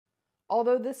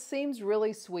Although this seems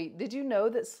really sweet, did you know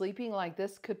that sleeping like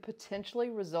this could potentially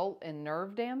result in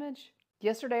nerve damage?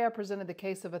 Yesterday, I presented the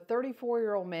case of a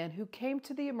 34-year-old man who came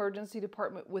to the emergency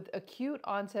department with acute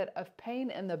onset of pain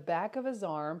in the back of his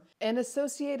arm and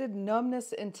associated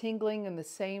numbness and tingling in the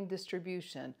same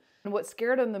distribution. And what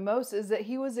scared him the most is that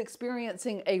he was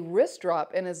experiencing a wrist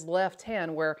drop in his left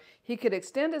hand where he could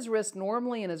extend his wrist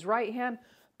normally in his right hand,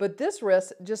 but this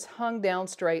wrist just hung down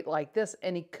straight like this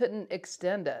and he couldn't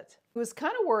extend it. He was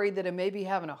kind of worried that he may be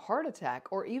having a heart attack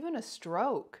or even a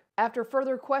stroke. After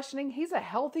further questioning, he's a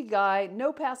healthy guy,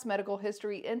 no past medical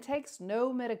history, and takes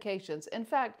no medications. In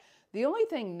fact, the only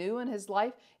thing new in his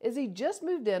life is he just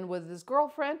moved in with his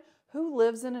girlfriend who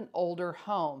lives in an older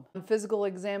home. On physical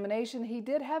examination, he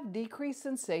did have decreased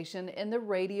sensation in the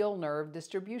radial nerve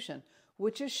distribution,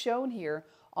 which is shown here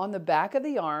on the back of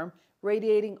the arm,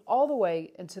 radiating all the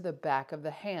way into the back of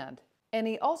the hand. And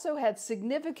he also had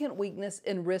significant weakness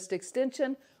in wrist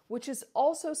extension, which is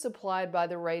also supplied by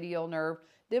the radial nerve,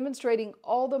 demonstrating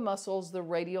all the muscles the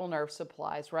radial nerve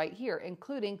supplies right here,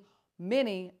 including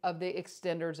many of the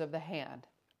extenders of the hand.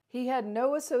 He had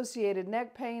no associated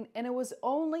neck pain, and it was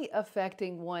only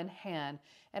affecting one hand.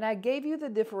 And I gave you the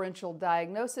differential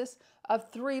diagnosis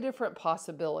of 3 different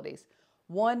possibilities.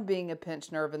 1 being a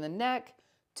pinched nerve in the neck,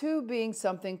 2 being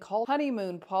something called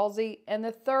honeymoon palsy, and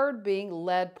the 3rd being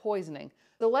lead poisoning.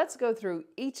 So let's go through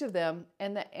each of them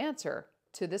and the answer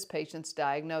to this patient's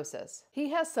diagnosis. He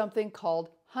has something called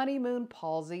honeymoon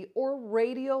palsy or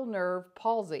radial nerve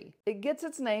palsy. It gets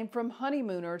its name from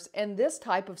honeymooners and this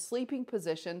type of sleeping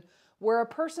position where a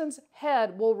person's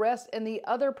head will rest in the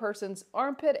other person's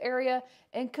armpit area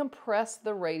and compress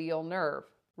the radial nerve.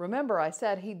 Remember, I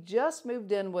said he just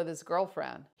moved in with his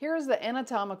girlfriend. Here's the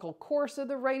anatomical course of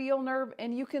the radial nerve,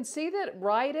 and you can see that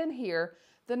right in here,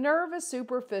 the nerve is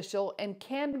superficial and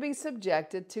can be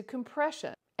subjected to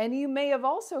compression. And you may have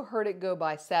also heard it go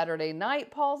by Saturday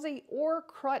night palsy or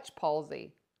crutch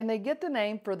palsy. And they get the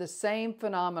name for the same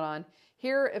phenomenon.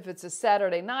 Here, if it's a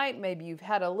Saturday night, maybe you've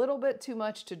had a little bit too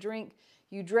much to drink,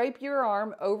 you drape your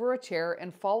arm over a chair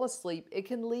and fall asleep, it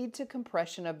can lead to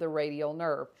compression of the radial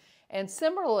nerve. And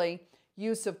similarly,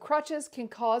 use of crutches can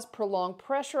cause prolonged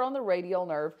pressure on the radial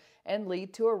nerve and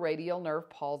lead to a radial nerve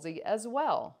palsy as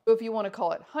well. So if you want to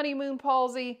call it honeymoon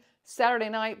palsy, Saturday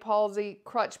night palsy,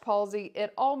 crutch palsy,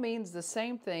 it all means the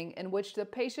same thing, in which the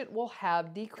patient will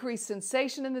have decreased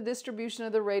sensation in the distribution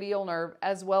of the radial nerve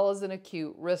as well as an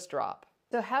acute wrist drop.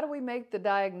 So how do we make the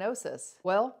diagnosis?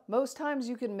 Well, most times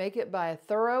you can make it by a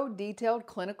thorough, detailed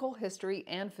clinical history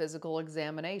and physical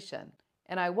examination.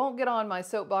 And I won't get on my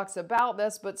soapbox about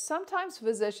this, but sometimes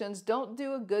physicians don't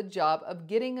do a good job of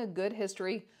getting a good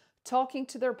history, talking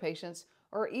to their patients,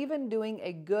 or even doing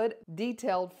a good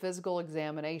detailed physical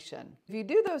examination. If you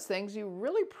do those things, you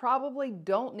really probably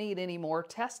don't need any more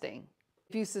testing.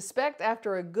 If you suspect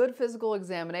after a good physical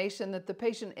examination that the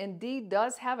patient indeed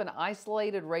does have an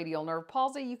isolated radial nerve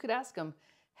palsy, you could ask him,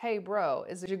 "Hey bro,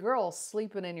 is your girl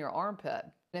sleeping in your armpit?"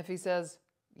 And if he says,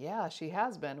 "Yeah, she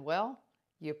has been," well,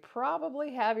 you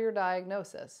probably have your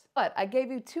diagnosis. But I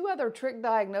gave you 2 other trick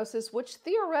diagnoses which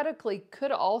theoretically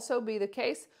could also be the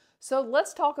case, so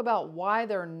let's talk about why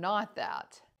they're not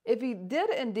that. If he did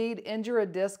indeed injure a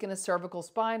disc in his cervical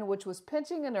spine, which was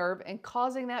pinching a nerve and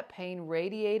causing that pain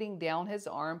radiating down his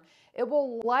arm, it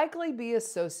will likely be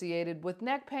associated with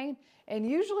neck pain, and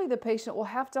usually the patient will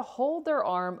have to hold their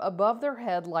arm above their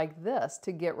head like this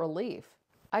to get relief.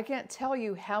 I can't tell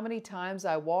you how many times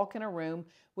I walk in a room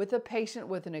with a patient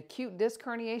with an acute disc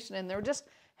herniation and they're just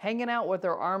hanging out with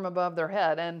their arm above their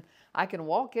head, and I can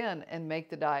walk in and make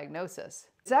the diagnosis.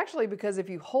 It's actually because if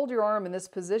you hold your arm in this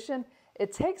position,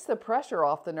 it takes the pressure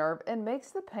off the nerve and makes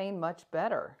the pain much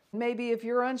better. Maybe if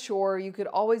you're unsure, you could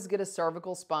always get a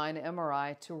cervical spine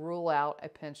MRI to rule out a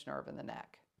pinched nerve in the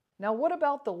neck. Now, what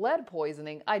about the lead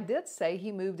poisoning? I did say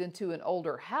he moved into an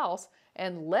older house,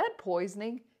 and lead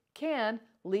poisoning can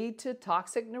lead to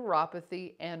toxic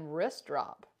neuropathy and wrist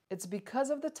drop. It's because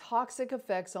of the toxic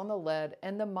effects on the lead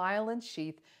and the myelin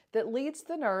sheath that leads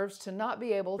the nerves to not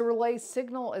be able to relay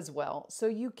signal as well, so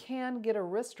you can get a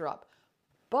wrist drop.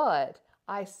 But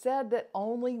I said that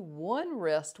only one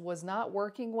wrist was not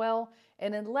working well,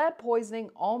 and in lead poisoning,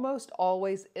 almost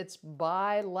always it's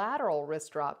bilateral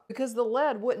wrist drop. Because the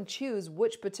lead wouldn't choose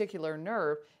which particular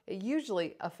nerve, it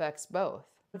usually affects both.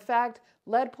 In fact,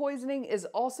 lead poisoning is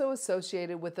also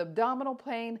associated with abdominal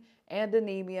pain and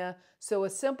anemia, so a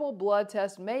simple blood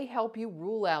test may help you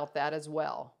rule out that as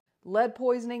well. Lead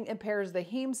poisoning impairs the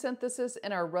heme synthesis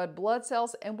in our red blood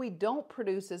cells, and we don't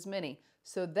produce as many,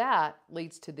 so that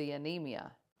leads to the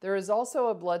anemia. There is also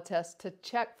a blood test to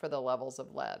check for the levels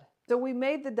of lead. So we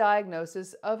made the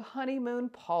diagnosis of honeymoon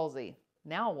palsy.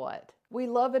 Now what? We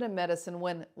love it in medicine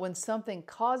when something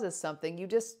causes something, you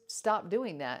just stop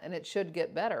doing that and it should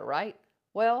get better, right?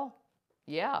 Well,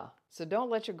 yeah. So don't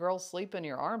let your girl sleep in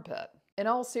your armpit. In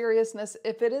all seriousness,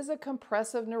 if it is a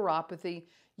compressive neuropathy,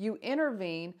 you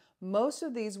intervene, most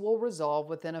of these will resolve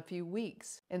within a few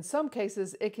weeks. In some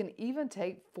cases, it can even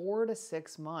take 4 to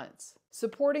 6 months.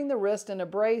 Supporting the wrist in a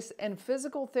brace and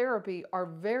physical therapy are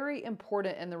very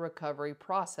important in the recovery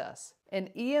process. An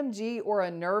EMG or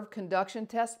a nerve conduction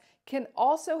test can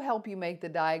also help you make the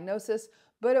diagnosis,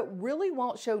 but it really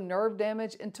won't show nerve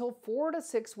damage until 4 to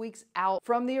 6 weeks out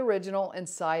from the original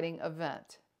inciting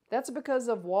event. That's because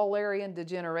of Wallerian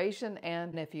degeneration,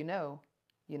 and if you know,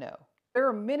 you know. There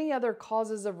are many other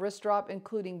causes of wrist drop,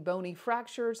 including bony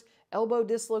fractures, elbow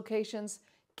dislocations,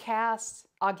 casts,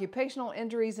 occupational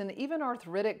injuries, and even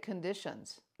arthritic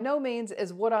conditions. By no means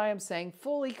is what I am saying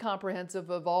fully comprehensive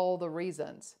of all the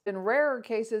reasons. In rarer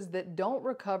cases that don't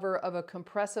recover of a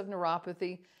compressive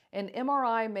neuropathy, an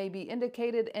MRI may be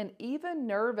indicated and even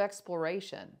nerve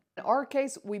exploration. In our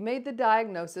case, we made the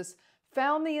diagnosis,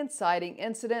 found the inciting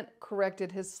incident,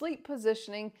 corrected his sleep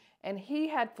positioning, and he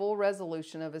had full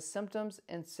resolution of his symptoms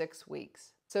in 6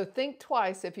 weeks. So think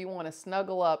twice if you want to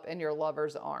snuggle up in your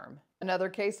lover's arm. Another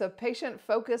case of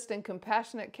patient-focused and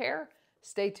compassionate care.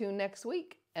 Stay tuned next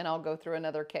week, and I'll go through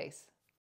another case.